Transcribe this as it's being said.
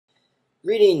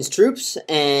Greetings, troops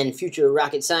and future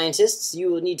rocket scientists.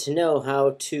 You will need to know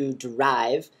how to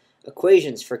derive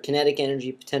equations for kinetic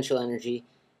energy, potential energy,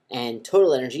 and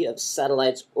total energy of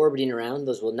satellites orbiting around.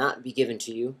 Those will not be given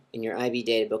to you in your IB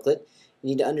data booklet. You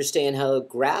need to understand how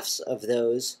graphs of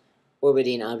those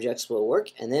orbiting objects will work,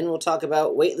 and then we'll talk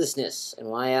about weightlessness and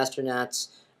why astronauts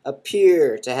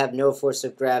appear to have no force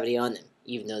of gravity on them,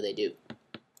 even though they do.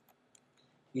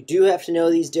 You do have to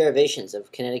know these derivations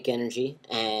of kinetic energy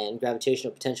and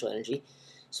gravitational potential energy.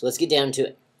 So let's get down to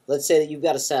it. Let's say that you've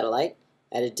got a satellite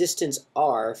at a distance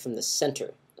r from the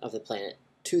center of the planet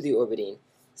to the orbiting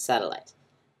satellite.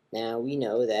 Now we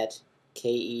know that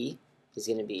Ke is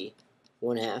going to be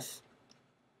 1/2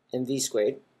 mv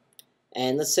squared.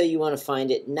 And let's say you want to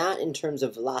find it not in terms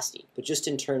of velocity, but just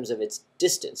in terms of its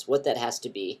distance, what that has to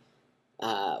be,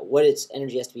 what its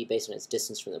energy has to be based on its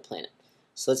distance from the planet.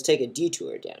 So let's take a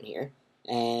detour down here,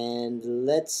 and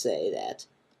let's say that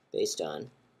based on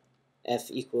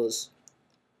F equals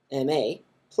ma,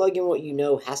 plug in what you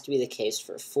know has to be the case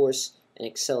for force and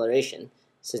acceleration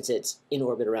since it's in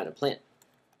orbit around a planet.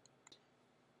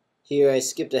 Here I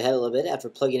skipped ahead a little bit after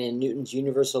plugging in Newton's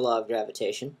universal law of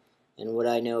gravitation and what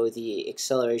I know the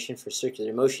acceleration for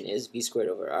circular motion is, v squared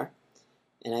over r,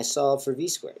 and I solve for v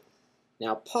squared.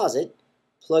 Now pause it,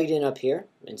 plug it in up here,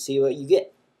 and see what you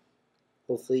get.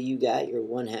 Hopefully you got your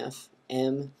 1/2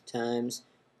 m times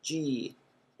g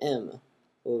m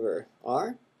over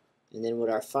r, and then what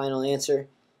our final answer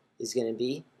is going to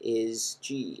be is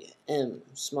g m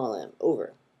small m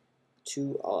over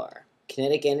 2r.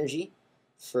 Kinetic energy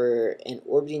for an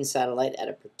orbiting satellite at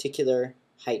a particular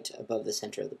height above the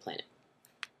center of the planet.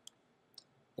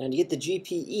 Now to get the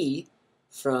GPE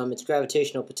from its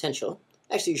gravitational potential,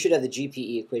 actually you should have the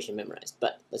GPE equation memorized,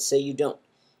 but let's say you don't,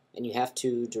 and you have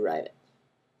to derive it.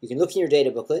 You can look in your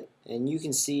data booklet, and you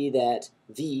can see that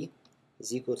V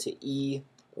is equal to E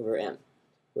over M,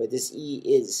 where this E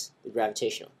is the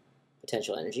gravitational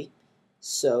potential energy.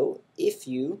 So if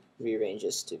you rearrange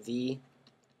this to V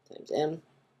times M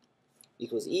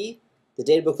equals E, the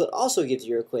data booklet also gives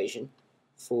you your equation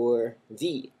for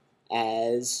V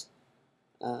as,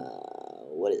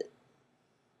 what is it?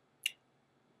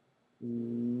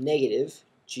 Negative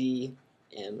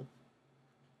Gm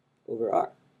over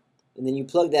R. And then you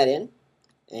plug that in,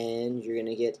 and you're going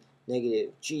to get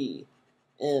negative G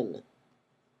M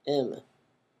M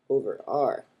over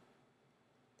R.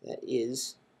 That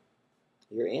is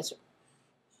your answer.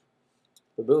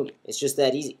 But boom, it's just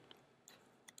that easy.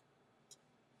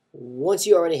 Once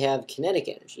you already have kinetic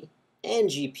energy and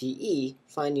GPE,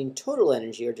 finding total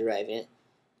energy or deriving it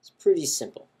is pretty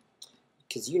simple,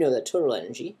 because you know that total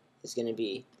energy is going to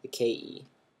be the Ke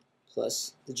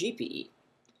plus the GPE.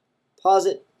 Pause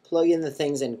it, plug in the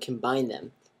things and combine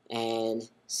them and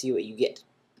see what you get.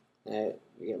 You're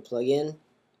going to plug in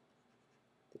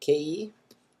the Ke.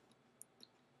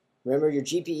 Remember, your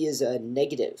GPE is a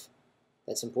negative.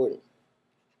 That's important.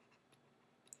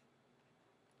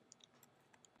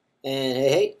 And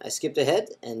hey, I skipped ahead,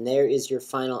 and there is your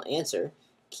final answer.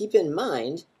 Keep in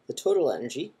mind the total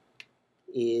energy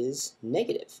is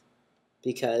negative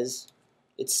because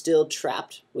it's still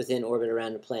trapped within orbit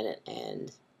around the planet,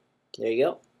 and there you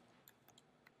go.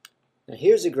 Now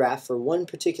here's a graph for one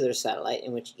particular satellite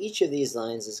in which each of these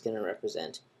lines is going to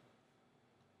represent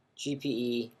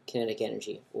GPE, kinetic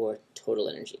energy, or total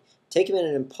energy. Take a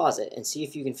minute and pause it and see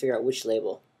if you can figure out which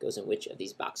label goes in which of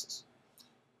these boxes.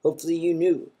 Hopefully you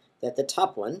knew that the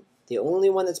top one, the only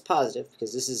one that's positive,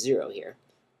 because this is 0 here,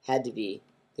 had to be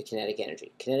the kinetic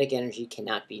energy. Kinetic energy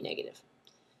cannot be negative.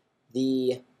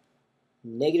 The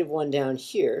negative one down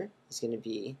here is going to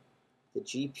be the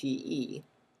GPE,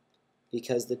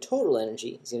 because the total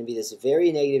energy is going to be this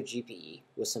very negative GPE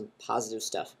with some positive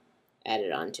stuff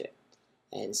added onto it.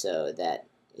 And so that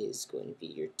is going to be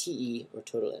your TE, or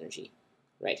total energy,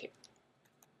 right here.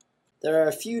 There are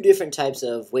a few different types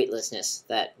of weightlessness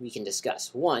that we can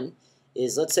discuss. One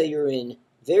is, let's say you're in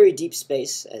very deep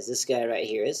space, as this guy right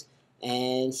here is,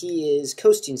 and he is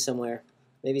coasting somewhere.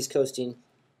 Maybe he's coasting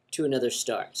to another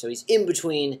star. So he's in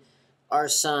between our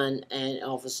sun and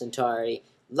Alpha Centauri,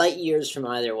 light years from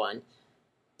either one.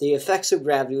 The effects of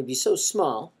gravity would be so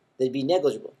small that it'd be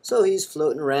negligible. So he's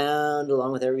floating around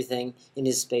along with everything in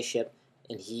his spaceship,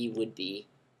 and he would be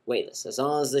weightless, as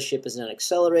long as the ship is not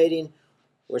accelerating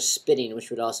or spinning, which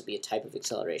would also be a type of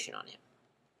acceleration on him.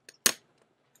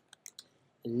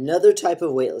 Another type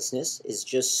of weightlessness is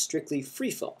just strictly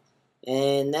free fall.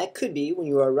 And that could be when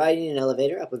you are riding an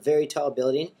elevator up a very tall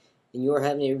building and you are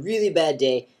having a really bad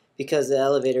day because the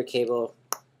elevator cable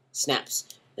snaps.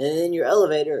 And then your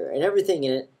elevator and everything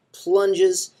in it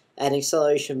plunges at an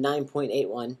acceleration of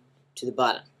 9.81 to to the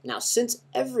bottom. Now, since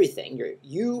everything,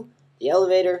 you, the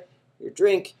elevator, your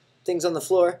drink, things on the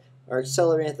floor, are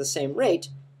accelerating at the same rate,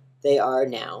 they are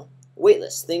now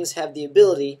weightless. Things have the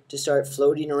ability to start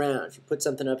floating around. If you put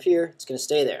something up here, it's going to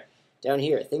stay there. Down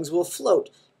here, things will float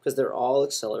because they're all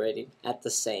accelerating at the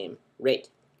same rate.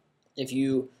 If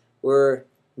you were,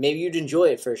 maybe you'd enjoy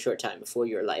it for a short time before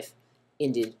your life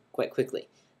ended quite quickly.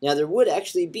 Now, there would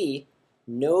actually be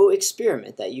no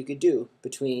experiment that you could do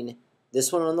between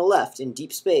this one on the left in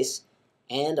deep space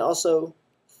and also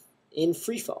in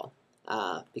free fall,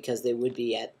 because they would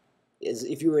be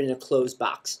if you were in a closed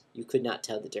box, you could not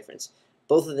tell the difference.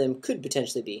 Both of them could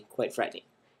potentially be quite frightening.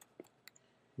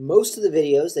 Most of the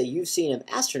videos that you've seen of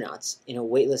astronauts in a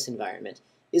weightless environment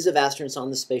is of astronauts on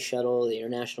the space shuttle, the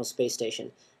International Space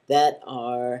Station, that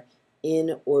are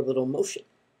in orbital motion.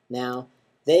 Now,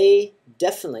 they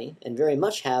definitely and very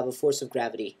much have a force of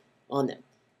gravity on them.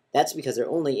 That's because they're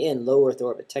only in low Earth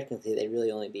orbit. Technically, they'd really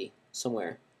only be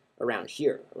somewhere around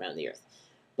here, around the Earth.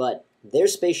 But their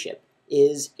spaceship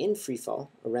is in free fall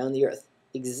around the Earth,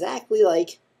 exactly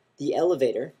like the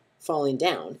elevator falling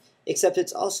down, except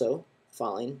it's also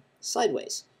falling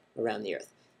sideways around the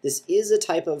Earth. This is a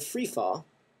type of free fall,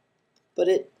 but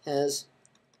it has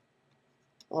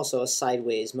also a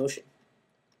sideways motion,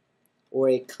 or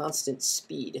a constant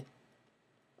speed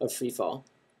of free fall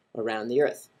around the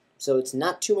Earth. So it's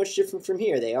not too much different from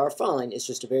here. They are falling. It's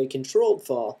just a very controlled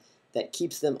fall that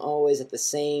keeps them always at the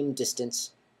same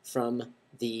distance from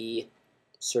the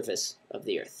surface of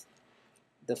the Earth.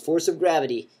 The force of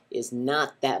gravity is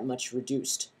not that much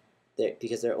reduced there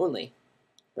because they're only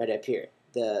right up here.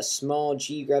 The small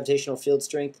g gravitational field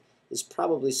strength is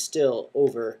probably still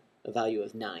over a value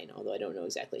of 9, although I don't know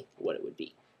exactly what it would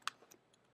be.